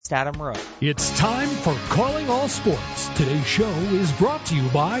East Adam Road. It's time for Calling All Sports. Today's show is brought to you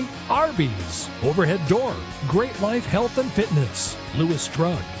by Arby's, Overhead Door, Great Life Health and Fitness, Lewis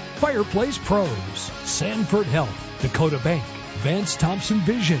Drug, Fireplace Pros, Sanford Health, Dakota Bank, Vance Thompson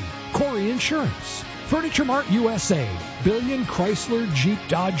Vision, Corey Insurance, Furniture Mart USA, Billion Chrysler Jeep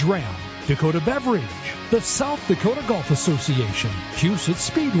Dodge Ram, Dakota Beverage, the South Dakota Golf Association, Huset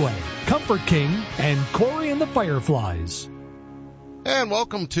Speedway, Comfort King, and Corey and the Fireflies. And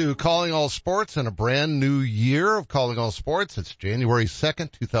welcome to Calling All Sports in a brand new year of Calling All Sports. It's January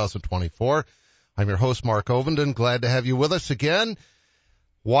 2nd, 2024. I'm your host, Mark Ovenden. Glad to have you with us again.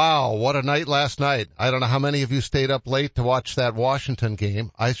 Wow, what a night last night. I don't know how many of you stayed up late to watch that Washington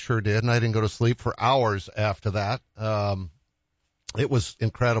game. I sure did, and I didn't go to sleep for hours after that. It was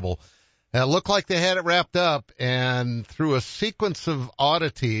incredible. And it looked like they had it wrapped up, and through a sequence of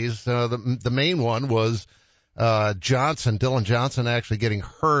oddities, the main one was Dylan Johnson actually getting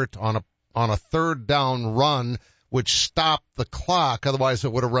hurt on a third down run, which stopped the clock. Otherwise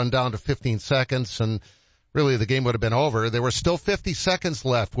it would have run down to 15 seconds and really the game would have been over. There were still 50 seconds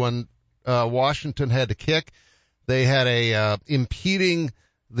left when Washington had to kick. They had a impeding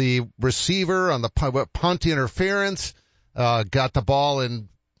the receiver on the punt interference, got the ball in,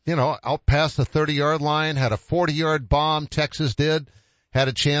 out past the 30-yard line, had a 40-yard bomb. Texas did. Had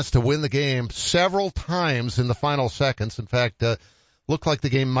a chance to win the game several times in the final seconds. In fact, looked like the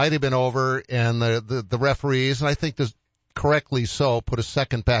game might have been over, and the referees, and I think this correctly so, put a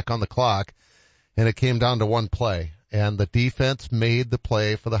second back on the clock, and it came down to one play. And the defense made the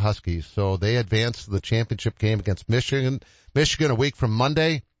play for the Huskies. So they advanced to the championship game against Michigan. Michigan a week from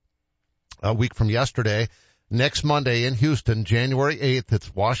yesterday. Next Monday in Houston, January 8th,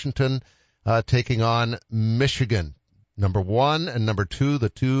 it's Washington taking on Michigan. Number 1 and number 2, the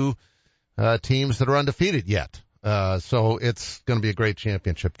two teams that are undefeated yet. So it's going to be a great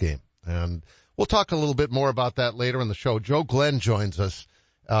championship game. And we'll talk a little bit more about that later in the show. Joe Glenn joins us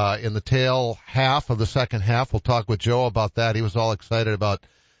in the tail half of the second half. We'll talk with Joe about that. He was all excited about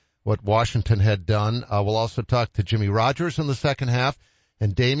what Washington had done. We'll also talk to Jimmy Rogers in the second half.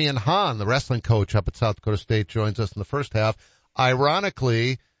 And Damian Hahn, the wrestling coach up at South Dakota State, joins us in the first half.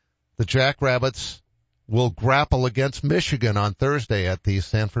 Ironically, the Jackrabbits will grapple against Michigan on Thursday at the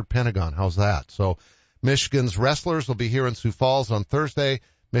Sanford Pentagon. How's that? So Michigan's wrestlers will be here in Sioux Falls on Thursday.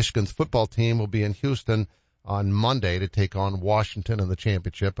 Michigan's football team will be in Houston on Monday to take on Washington in the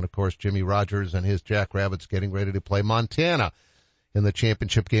championship. And, of course, Jimmy Rogers and his Jackrabbits getting ready to play Montana in the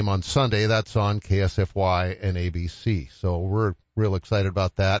championship game on Sunday. That's on KSFY and ABC. So we're real excited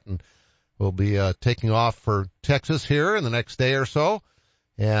about that. And we'll be taking off for Texas here in the next day or so,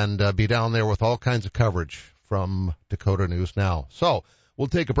 and be down there with all kinds of coverage from Dakota News Now. So we'll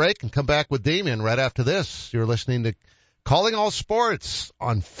take a break and come back with Damien right after this. You're listening to Calling All Sports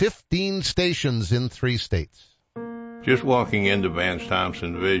on 15 stations in 3 states. Just walking into Vance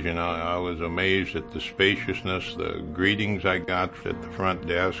Thompson Vision, I was amazed at the spaciousness, the greetings I got at the front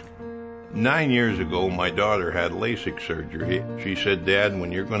desk. 9 years ago, my daughter had LASIK surgery. She said, "Dad,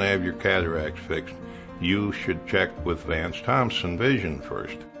 when you're going to have your cataracts fixed, you should check with Vance Thompson Vision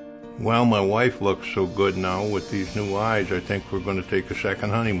first." Well, my wife looks so good now with these new eyes, I think we're going to take a second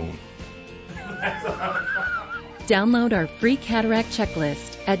honeymoon. Download our free cataract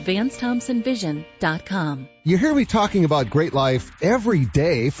checklist at VanceThompsonVision.com. You hear me talking about Great Life every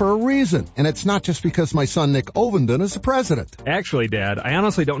day for a reason, and it's not just because my son Nick Ovenden is the president. Actually, Dad, I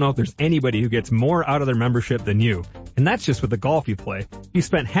honestly don't know if there's anybody who gets more out of their membership than you. And that's just with the golf you play. You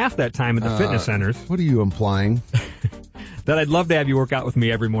spent half that time at the fitness centers. What are you implying? That I'd love to have you work out with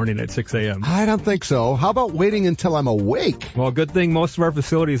me every morning at 6 a.m. I don't think so. How about waiting until I'm awake? Well, good thing most of our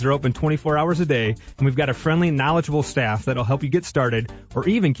facilities are open 24 hours a day, and we've got a friendly, knowledgeable staff that'll help you get started or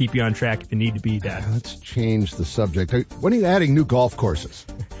even keep you on track if you need to be, Dad. Let's change the subject. When are you adding new golf courses?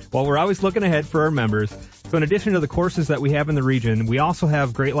 Well, we're always looking ahead for our members. So in addition to the courses that we have in the region, we also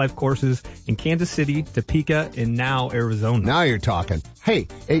have Great Life courses in Kansas City, Topeka, and now Arizona. Now you're talking. Hey,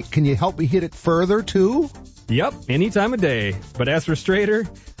 can you help me hit it further, too? Yep, any time of day. But as for straighter,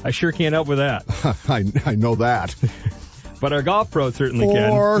 I sure can't help with that. I know that. But our golf pros certainly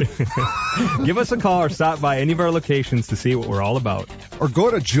can. Give us a call or stop by any of our locations to see what we're all about. Or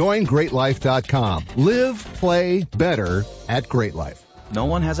go to joingreatlife.com. Live, play better at Great Life. No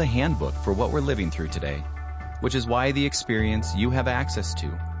one has a handbook for what we're living through today, which is why the experience you have access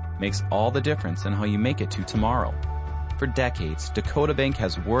to makes all the difference in how you make it to tomorrow. For decades, Dakota Bank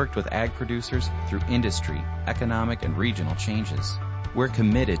has worked with ag producers through industry, economic, and regional changes. We're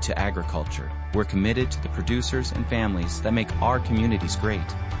committed to agriculture. We're committed to the producers and families that make our communities great.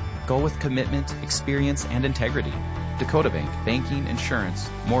 Go with commitment, experience, and integrity. Dakota Bank, banking, insurance,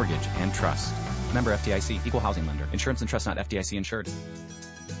 mortgage, and trust. Member FDIC, equal housing lender. Insurance and trust not FDIC insured.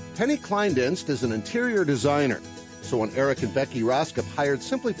 Penny Kleindienst is an interior designer. So when Eric and Becky Roskop hired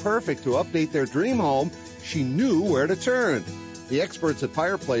Simply Perfect to update their dream home, she knew where to turn. The experts at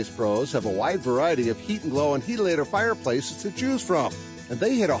Fireplace Pros have a wide variety of heat and glow and Heatilator fireplaces to choose from. And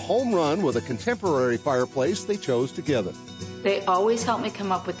they hit a home run with a contemporary fireplace they chose together. They always help me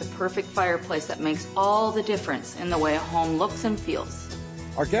come up with the perfect fireplace that makes all the difference in the way a home looks and feels.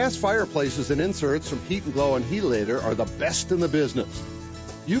 Our gas fireplaces and inserts from Heat and Glow and Heatilator are the best in the business.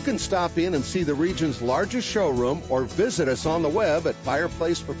 You can stop in and see the region's largest showroom or visit us on the web at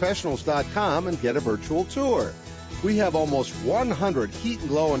fireplaceprofessionals.com and get a virtual tour. We have almost 100 Heat and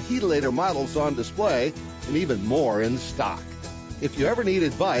Glow and Heatilator models on display and even more in stock. If you ever need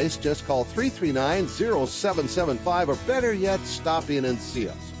advice, just call 339-0775 or better yet, stop in and see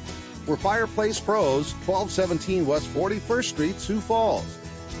us. We're Fireplace Pros, 1217 West 41st Street, Sioux Falls.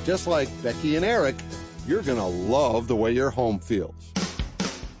 Just like Becky and Eric, you're going to love the way your home feels.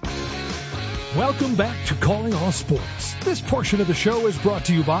 Welcome back to Calling All Sports. This portion of the show is brought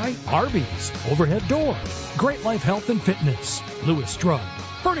to you by Arby's, Overhead Door, Great Life Health and Fitness, Lewis Drug,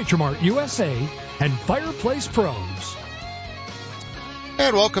 Furniture Mart USA, and Fireplace Pros.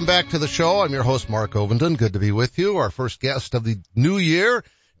 And welcome back to the show. I'm your host, Mark Ovenden. Good to be with you. Our first guest of the new year,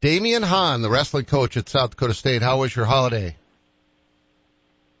 Damian Hahn, the wrestling coach at South Dakota State. How was your holiday?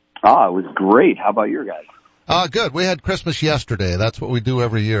 It was great. How about your guys? Good. We had Christmas yesterday. That's what we do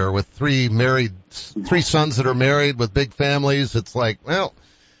every year with three sons that are married with big families. It's like, well,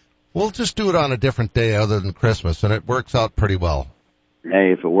 we'll just do it on a different day other than Christmas, and it works out pretty well.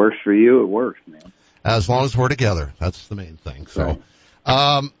 Hey, if it works for you, it works, man. As long as we're together. That's the main thing. So,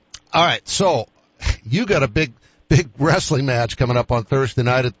 all right. So you got a big wrestling match coming up on Thursday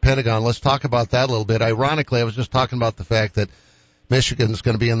night at the Pentagon. Let's talk about that a little bit. Ironically, I was just talking about the fact that Michigan's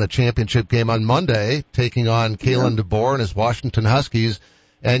going to be in the championship game on Monday, taking on Kalen DeBoer and his Washington Huskies.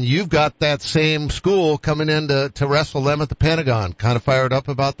 And you've got that same school coming in to wrestle them at the Pentagon. Kind of fired up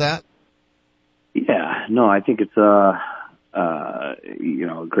about that? Yeah, no, I think it's a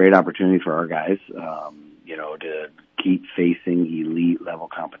great opportunity for our guys, to keep facing elite level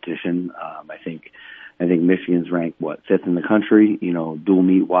competition. I think Michigan's ranked, fifth in the country, dual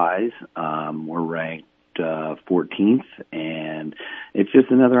meet wise. We're ranked 14th, and it's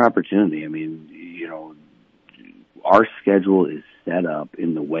just another opportunity. I mean, our schedule is set up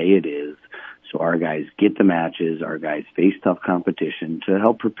in the way it is, so our guys get the matches, our guys face tough competition to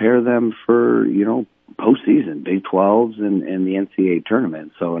help prepare them for, postseason, Big 12s and the NCAA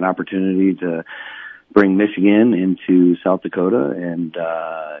tournament. So an opportunity to bring Michigan into South Dakota and,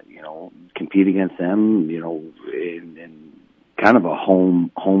 compete against them, in kind of a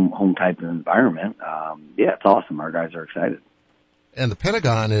home type of environment. It's awesome. Our guys are excited. And the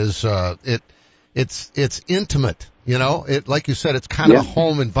Pentagon is, it's intimate, like you said, it's kind of a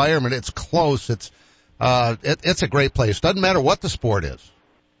home environment. It's close. It's a great place. Doesn't matter what the sport is.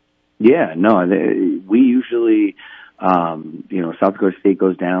 Yeah, no, we usually, South Dakota State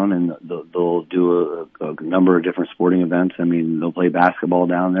goes down and they'll do a number of different sporting events. I mean, they'll play basketball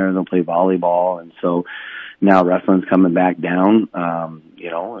down there, they'll play volleyball, and so now wrestling's coming back down,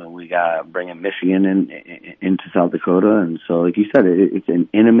 and we got bringing Michigan into South Dakota. And so, like you said, it's an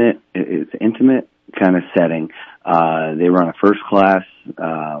intimate kind of setting. They run a first class,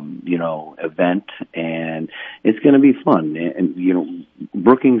 event, and it's going to be fun. And,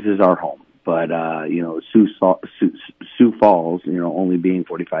 Brookings is our home, but, Sioux Falls, only being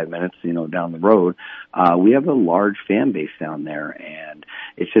 45 minutes, down the road, we have a large fan base down there, and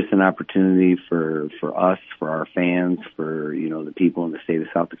it's just an opportunity for us, for our fans, for, the people in the state of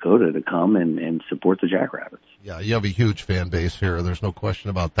South Dakota to come and support the Jackrabbits. Yeah, you have a huge fan base here. There's no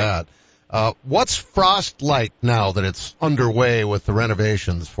question about that. What's Frost like now that it's underway with the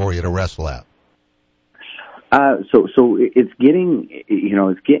renovations for you to wrestle at? So it's getting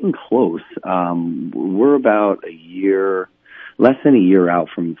close. We're about less than a year out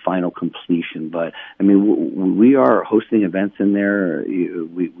from final completion, but I mean, we are hosting events in there.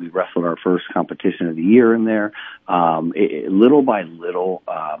 We wrestled our first competition of the year in there. Little by little,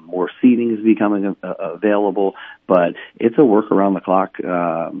 more seating is becoming available, but it's a work around the clock,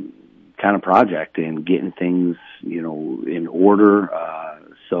 kind of project and getting things, in order,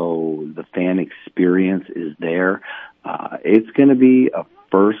 so the fan experience is there. It's going to be a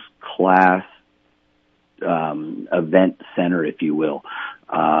first-class event center, if you will.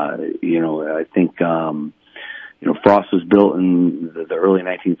 I think Frost was built in the early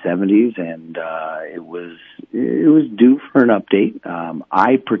 1970s, and it was due for an update.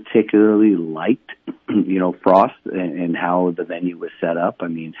 I particularly liked, Frost and how the venue was set up. I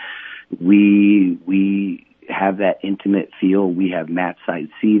mean, we have that intimate feel. We have mat side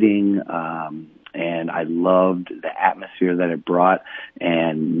seating, and I loved the atmosphere that it brought.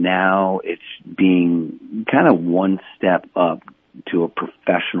 And now it's being kind of one step up to a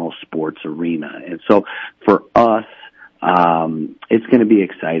professional sports arena. And so for us, it's going to be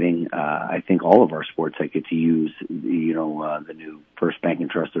exciting. I think all of our sports that get to use, the new First Bank and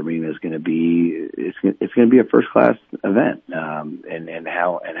Trust Arena is going to be, it's going to be a first class event. And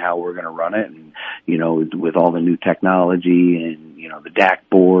how we're going to run it. And, with all the new technology and, the DAC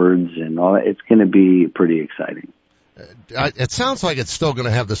boards and all that, it's going to be pretty exciting. It sounds like it's still going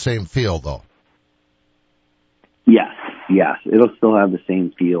to have the same feel though. Yes, it'll still have the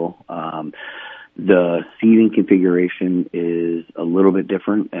same feel. The seating configuration is a little bit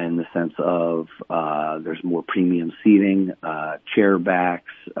different in the sense of there's more premium seating, chair backs,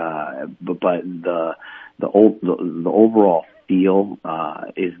 but the overall feel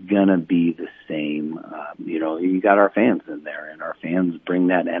is gonna be the same. You got our fans in there, and our fans bring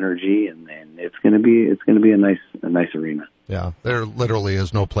that energy, and it's gonna be a nice arena. Yeah, there literally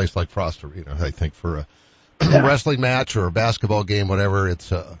is no place like Frost Arena, I think, for a wrestling match or a basketball game, whatever.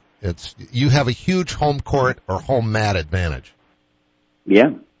 It's you have a huge home court or home mat advantage.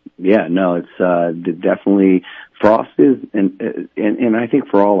 Yeah, no, it's definitely Frost is, and I think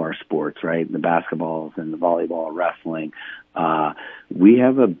for all our sports, right, the basketballs and the volleyball, wrestling, we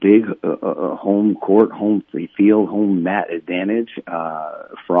have a big home court, home field, home mat advantage.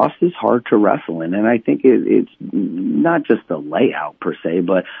 Frost is hard to wrestle in, and I think it's not just the layout per se,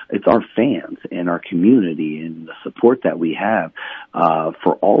 but it's our fans and our community and the support that we have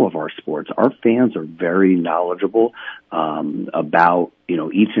for all of our sports. Our fans are very knowledgeable about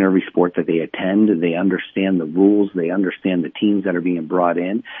each and every sport that they attend. They understand the rules. They understand the teams that are being brought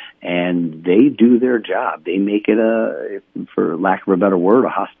in, and they do their job. They make it for lack of a better word, a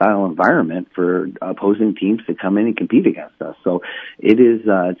hostile environment for opposing teams to come in and compete against us. So it is,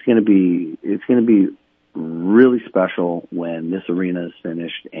 it's going to be really special when this arena is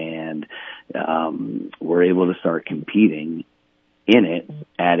finished and we're able to start competing in it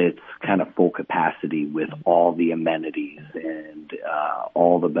at its kind of full capacity with all the amenities and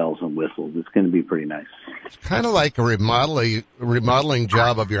all the bells and whistles. It's going to be pretty nice. It's kind of like a remodeling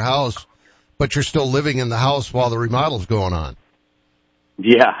job of your house, but you're still living in the house while the remodel's going on.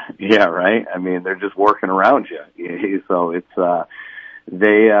 Yeah, right. I mean, they're just working around you. So it's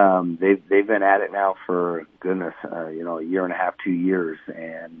they've been at it now for goodness, a year and a half, 2 years,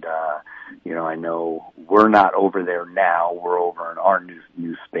 and I know we're not over there now. We're over in our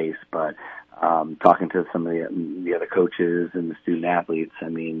new space, but talking to some of the other coaches and the student athletes, I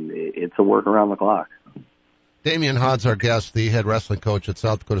mean, it's a work around the clock. Damian Hahn's our guest, the head wrestling coach at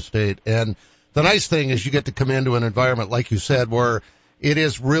South Dakota State, and the nice thing is you get to come into an environment, like you said, where it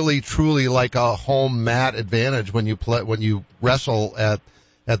is really truly like a home mat advantage when you wrestle at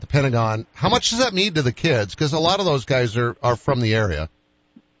the Pentagon. How much does that mean to the kids? Because a lot of those guys are from the area.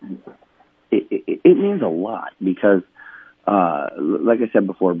 It means a lot because, like I said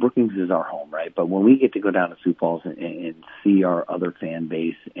before, Brookings is our home, right? But when we get to go down to Sioux Falls and see our other fan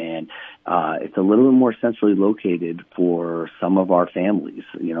base, and it's a little bit more centrally located for some of our families.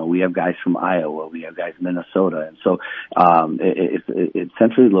 We have guys from Iowa, we have guys from Minnesota, and so it's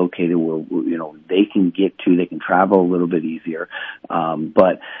centrally located where they can travel a little bit easier.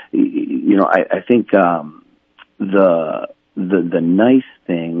 But I think the nice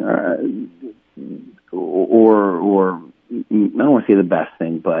thing, or I don't want to say the best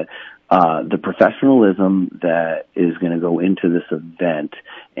thing, but the professionalism that is going to go into this event.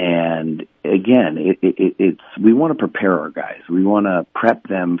 And again, it's we want to prepare our guys. We want to prep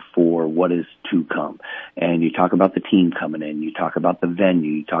them for what is to come. And you talk about the team coming in. You talk about the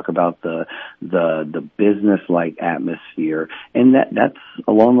venue. You talk about the business-like atmosphere. And that's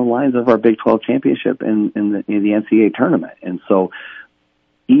along the lines of our Big 12 championship in the NCAA tournament. And so,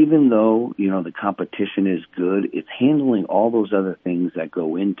 even though, the competition is good, it's handling all those other things that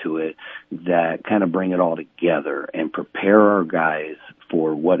go into it that kind of bring it all together and prepare our guys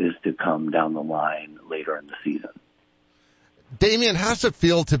for what is to come down the line later in the season. Damian, how does it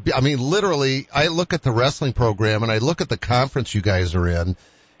feel to be, literally, I look at the wrestling program and I look at the conference you guys are in,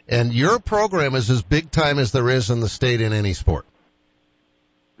 and your program is as big time as there is in the state in any sport.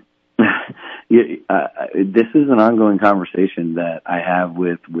 This is an ongoing conversation that I have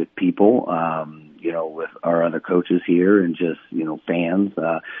with people, with our other coaches here and just, fans.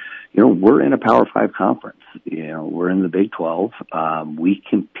 we're in a Power 5 conference. We're in the Big 12. We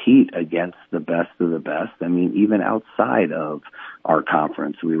compete against the best of the best. I mean, even outside of our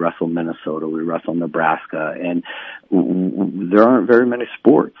conference, we wrestle Minnesota, we wrestle Nebraska, and there aren't very many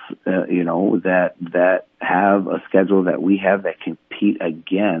sports, that have a schedule that we have that compete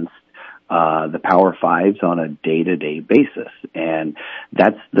against the Power 5s on a day-to-day basis. And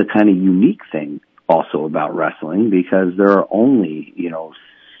that's the kind of unique thing also about wrestling, because there are only,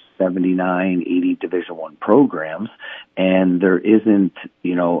 79, 80 Division I programs, and there isn't,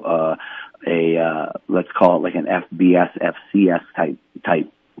 let's call it like an FBS, FCS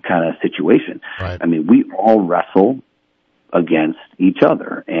type kind of situation. Right. I mean, we all wrestle against each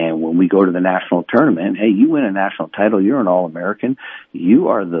other. And when we go to the national tournament, hey, you win a national title, you're an All-American, you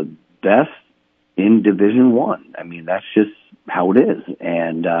are the best in Division I. I mean, that's just how it is.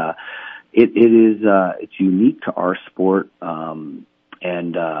 And it's unique to our sport,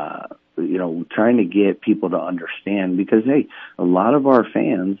 trying to get people to understand, because, hey, a lot of our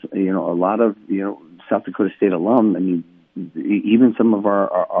fans, a lot of, South Dakota State alum, I mean, even some of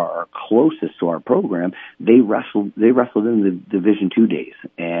our closest to our program, they wrestled in the Division II days.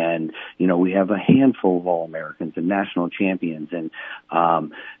 And, we have a handful of All-Americans and national champions, and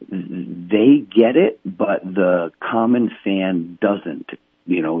they get it, but the common fan doesn't.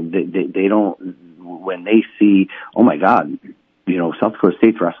 They don't, when they see, oh my God, South Dakota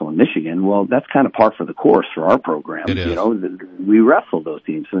State's wrestling Michigan. Well, that's kind of par for the course for our program. It is. We wrestle those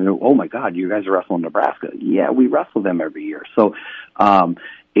teams. So, oh my God, you guys are wrestling Nebraska. Yeah, we wrestle them every year. So,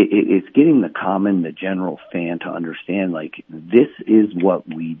 it's getting the general fan to understand, like, this is what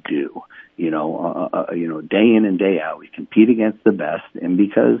we do. Day in and day out, we compete against the best. And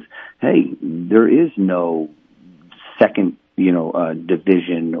because, hey, there is no second,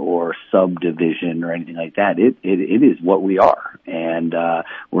 division or subdivision or anything like that. It is what we are. And,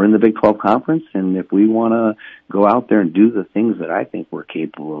 we're in the Big 12 conference. And if we want to go out there and do the things that I think we're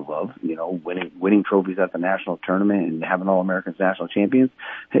capable of, winning trophies at the national tournament and having All-Americans national champions,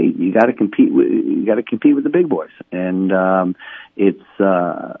 hey, you got to compete with the big boys. And, it's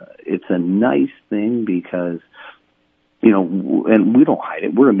a nice thing because, and we don't hide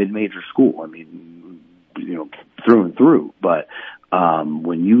it. We're a mid-major school. I mean, through and through. But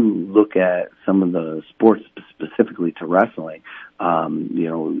when you look at some of the sports specifically to wrestling, out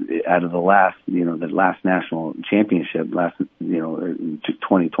of the last national championship,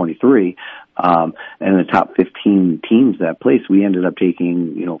 2023, and the top 15 teams that placed, we ended up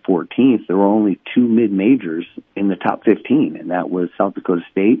taking, 14th. There were only two mid-majors in the top 15, and that was South Dakota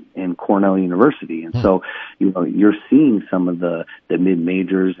State and Cornell University. And so, you're seeing some of the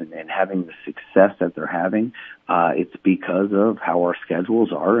mid-majors and having the success that they're having. It's because of how our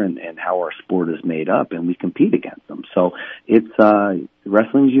schedules are and how our sport is made up, and we compete against them. So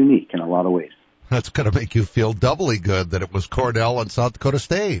wrestling's unique in a lot of ways. That's going to make you feel doubly good that it was Cornell and South Dakota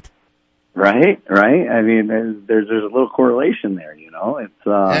State. Right. I mean, there's a little correlation there, It's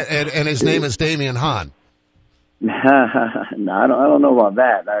and his name is Damian Hahn. No, I don't know about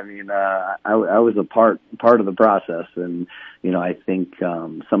that. I mean, I was a part of the process, and I think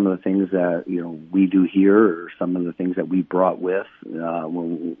some of the things that we do here, or some of the things that we brought with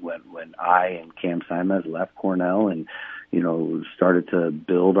when I and Cam Simez left Cornell, and started to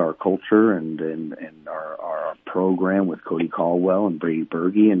build our culture and our program with Cody Caldwell and Brady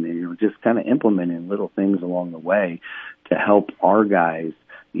Berge, and just kind of implementing little things along the way to help our guys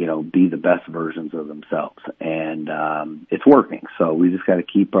be the best versions of themselves. And it's working. So we just got to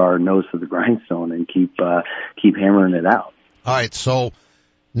keep our nose to the grindstone and keep hammering it out. All right. So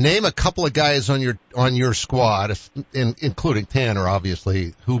name a couple of guys on your squad, including Tanner,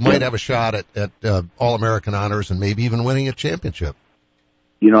 obviously, who might have a shot at All-American honors and maybe even winning a championship.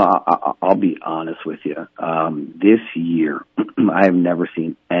 I'll be honest with you. This year, I have never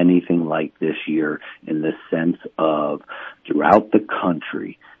seen anything like this year in the sense of throughout the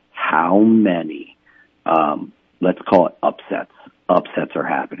country, how many, let's call it upsets are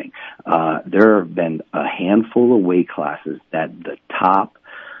happening. There have been a handful of weight classes that the top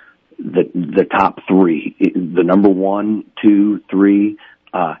three, the number 1, 2, 3,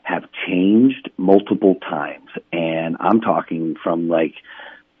 have changed multiple times. And I'm talking from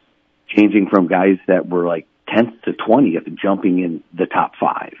changing from guys that were 10th to 20th, jumping in the top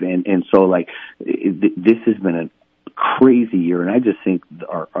 5. And so this has been a crazy year. And I just think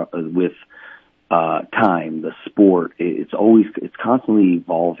with time, the sport, it's constantly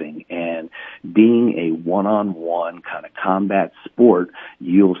evolving, and being a one-on-one kind of combat sport,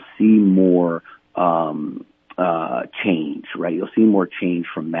 you'll see more, change, right? You'll see more change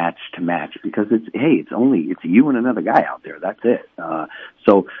from match to match because it's you and another guy out there. That's it.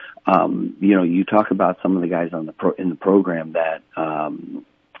 So you talk about some of the guys on in the program that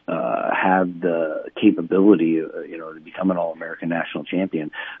have the capability, to become an All-American national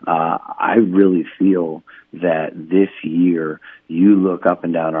champion. I really feel that this year, you look up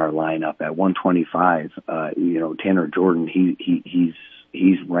and down our lineup at 125. Tanner Jordan,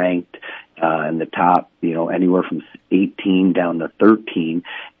 he's ranked in the top, anywhere from 18 down to 13.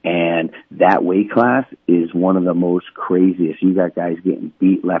 And that weight class is one of the most craziest. You got guys getting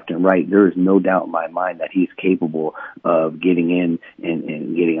beat left and right. There is no doubt in my mind that he's capable of getting in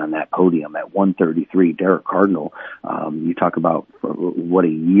and getting on that podium at 133. Derek Cardinal, you talk about what a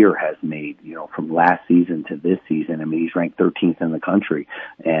year has made, from last season to this season. I mean, he's ranked 13th in the country,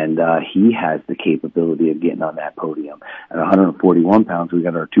 and he has the capability of getting on that podium. At 141 pounds, we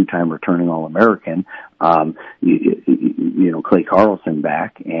got our two-time returning All-American, Clay Carlson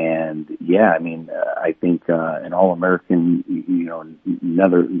back. And I think an All-American,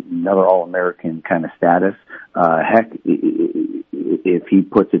 another All-American kind of status. Heck, if he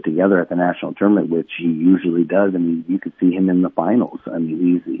puts it together at the national tournament, which he usually does, you could see him in the finals.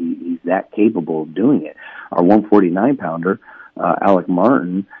 He's that capable of doing it. Our 149 pounder, Alec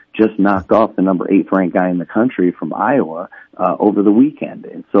Martin, just knocked off the number 8th ranked guy in the country from Iowa over the weekend.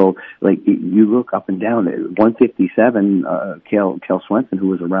 And so, you look up and down at 157, Kel Swenson, who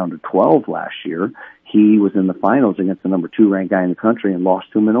was around a 12 last year, he was in the finals against the number 2 ranked guy in the country and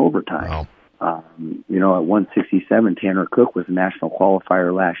lost to him in overtime. Wow. At 167, Tanner Cook was a national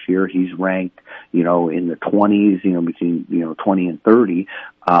qualifier last year. He's ranked, in the 20s, between, 20 and 30.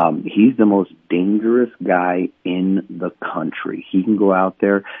 He's the most dangerous guy in the country. He can go out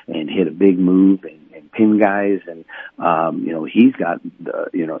there and hit a big move and pin guys. And, he's got,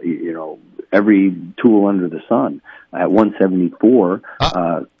 every tool under the sun. At 174,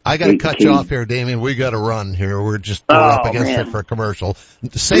 I got to cut you off here, Damien. We got to run here. We're up against it for a commercial.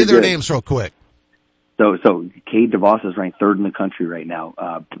 Say their names real quick. So Cade DeVos is ranked 3rd in the country right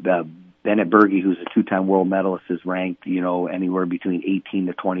now. Bennett Berge, who's a 2-time world medalist, is ranked, anywhere between 18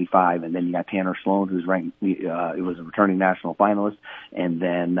 to 25. And then you got Tanner Sloan, who's ranked, it was a returning national finalist. And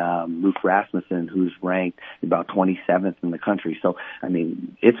then, Luke Rasmussen, who's ranked about 27th in the country. So,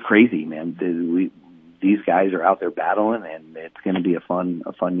 it's crazy, man. These guys are out there battling, and it's going to be a fun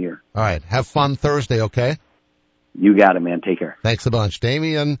year. All right. Have fun Thursday, okay? You got it, man. Take care. Thanks a bunch.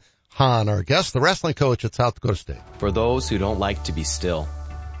 Damian Hahn, our guest, the wrestling coach at South Dakota State. For those who don't like to be still.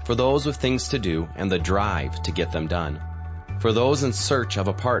 For those with things to do and the drive to get them done. For those in search of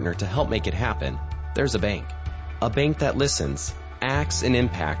a partner to help make it happen, there's a bank. A bank that listens, acts, and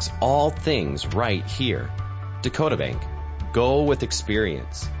impacts all things right here. Dakota Bank. Go with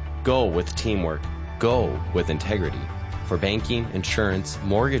experience. Go with teamwork. Go with integrity. For banking, insurance,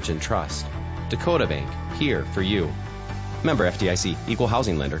 mortgage, and trust. Dakota Bank, here for you. Member FDIC, equal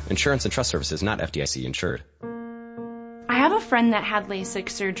housing lender, insurance and trust services not FDIC insured. I have a friend that had LASIK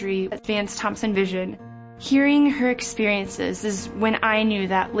surgery at Vance Thompson Vision. Hearing her experiences is when I knew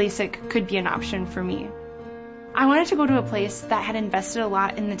that LASIK could be an option for me. I wanted to go to a place that had invested a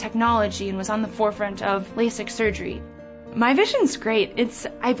lot in the technology and was on the forefront of LASIK surgery. My vision's great.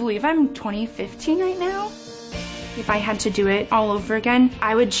 I believe I'm 20/15 right now. If I had to do it all over again,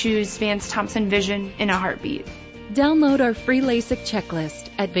 I would choose Vance Thompson Vision in a heartbeat. Download our free LASIK checklist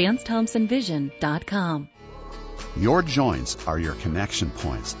at VanceThompsonVision.com. Your joints are your connection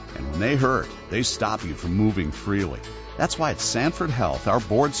points, and when they hurt, they stop you from moving freely. That's why at Sanford Health, our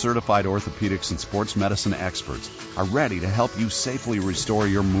board-certified orthopedics and sports medicine experts are ready to help you safely restore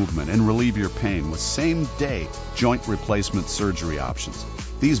your movement and relieve your pain with same-day joint replacement surgery options.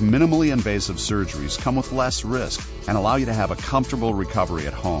 These minimally invasive surgeries come with less risk and allow you to have a comfortable recovery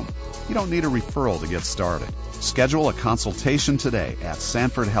at home. You don't need a referral to get started. Schedule a consultation today at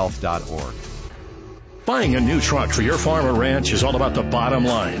sanfordhealth.org. Buying a new truck for your farm or ranch is all about the bottom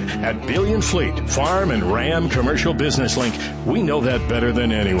line. At Billion Fleet, Farm and Ram Commercial Business Link, we know that better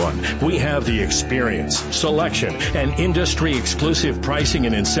than anyone. We have the experience, selection, and industry-exclusive pricing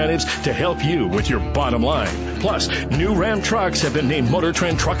and incentives to help you with your bottom line. Plus, new Ram trucks have been named Motor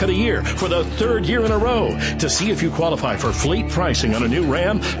Trend Truck of the Year for the 3rd year in a row. To see if you qualify for fleet pricing on a new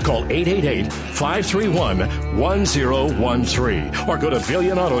Ram, call 888-531-1013 or go to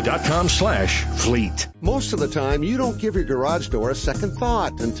billionauto.com/fleet. Most of the time, you don't give your garage door a second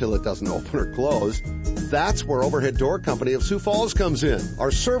thought until it doesn't open or close. That's where Overhead Door Company of Sioux Falls comes in.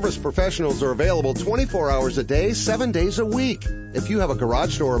 Our service professionals are available 24 hours a day, 7 days a week. If you have a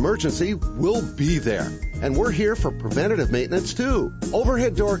garage door emergency, we'll be there. And we're here for preventative maintenance, too.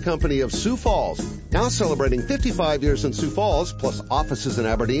 Overhead Door Company of Sioux Falls, now celebrating 55 years in Sioux Falls, plus offices in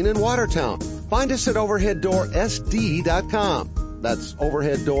Aberdeen and Watertown. Find us at overheaddoorsd.com. That's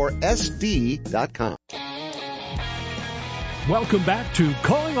overheaddoorsd.com. Welcome back to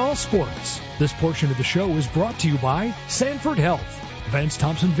Calling All Sports. This portion of the show is brought to you by Sanford Health, Vance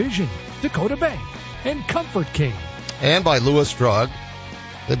Thompson Vision, Dakota Bank, and Comfort King. And by Lewis Drug.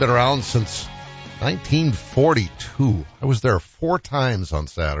 They've been around since 1942. I was there 4 times on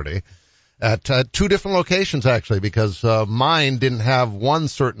Saturday at 2 different locations, actually, because mine didn't have one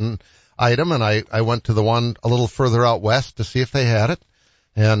certain item, and I went to the one a little further out west to see if they had it.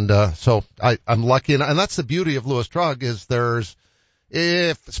 And so I'm lucky, and that's the beauty of Lewis Drug is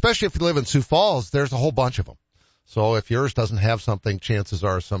especially if you live in Sioux Falls, there's a whole bunch of them. So if yours doesn't have something, chances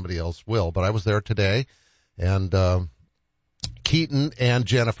are somebody else will. But I was there today, and Keaton and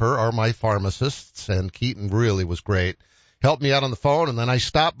Jennifer are my pharmacists, and Keaton really was great. Helped me out on the phone, and then I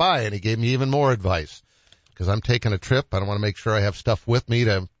stopped by, and he gave me even more advice. Because I'm taking a trip, I want to make sure I have stuff with me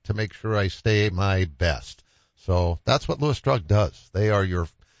to make sure I stay my best. So that's what Lewis Drug does. They are your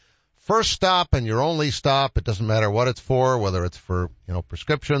first stop and your only stop. It doesn't matter what it's for, whether it's for,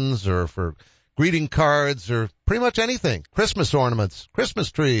 prescriptions or for greeting cards or pretty much anything. Christmas ornaments,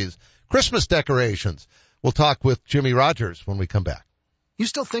 Christmas trees, Christmas decorations. We'll talk with Jimmy Rogers when we come back. You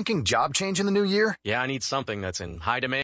still thinking job change in the new year? Yeah, I need something that's in high demand.